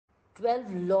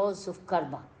12 laws of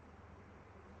karma.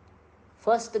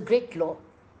 First, the great law.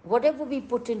 Whatever we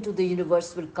put into the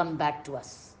universe will come back to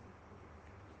us.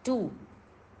 2,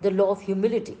 the law of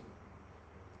humility.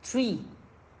 3,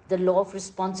 the law of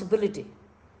responsibility.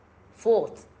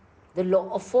 4th, the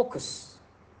law of focus.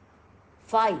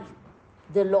 5,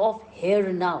 the law of here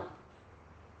and now.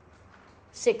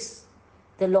 6,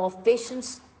 the law of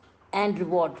patience and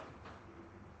reward.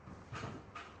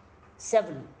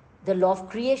 7, the law of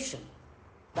creation.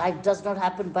 Life does not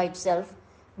happen by itself.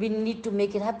 We need to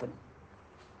make it happen.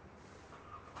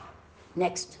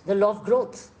 Next, the law of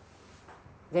growth.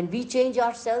 When we change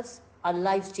ourselves, our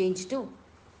lives change too.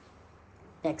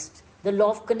 Next, the law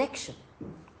of connection.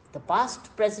 The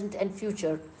past, present, and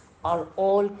future are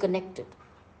all connected.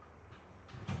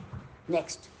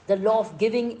 Next, the law of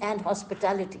giving and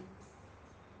hospitality.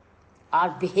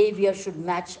 Our behavior should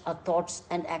match our thoughts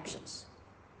and actions.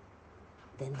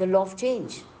 Then the law of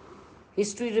change.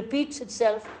 History repeats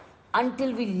itself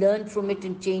until we learn from it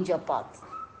and change our path.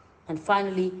 And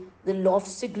finally, the law of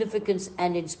significance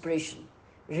and inspiration.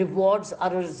 Rewards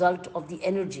are a result of the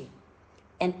energy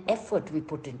and effort we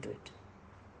put into it.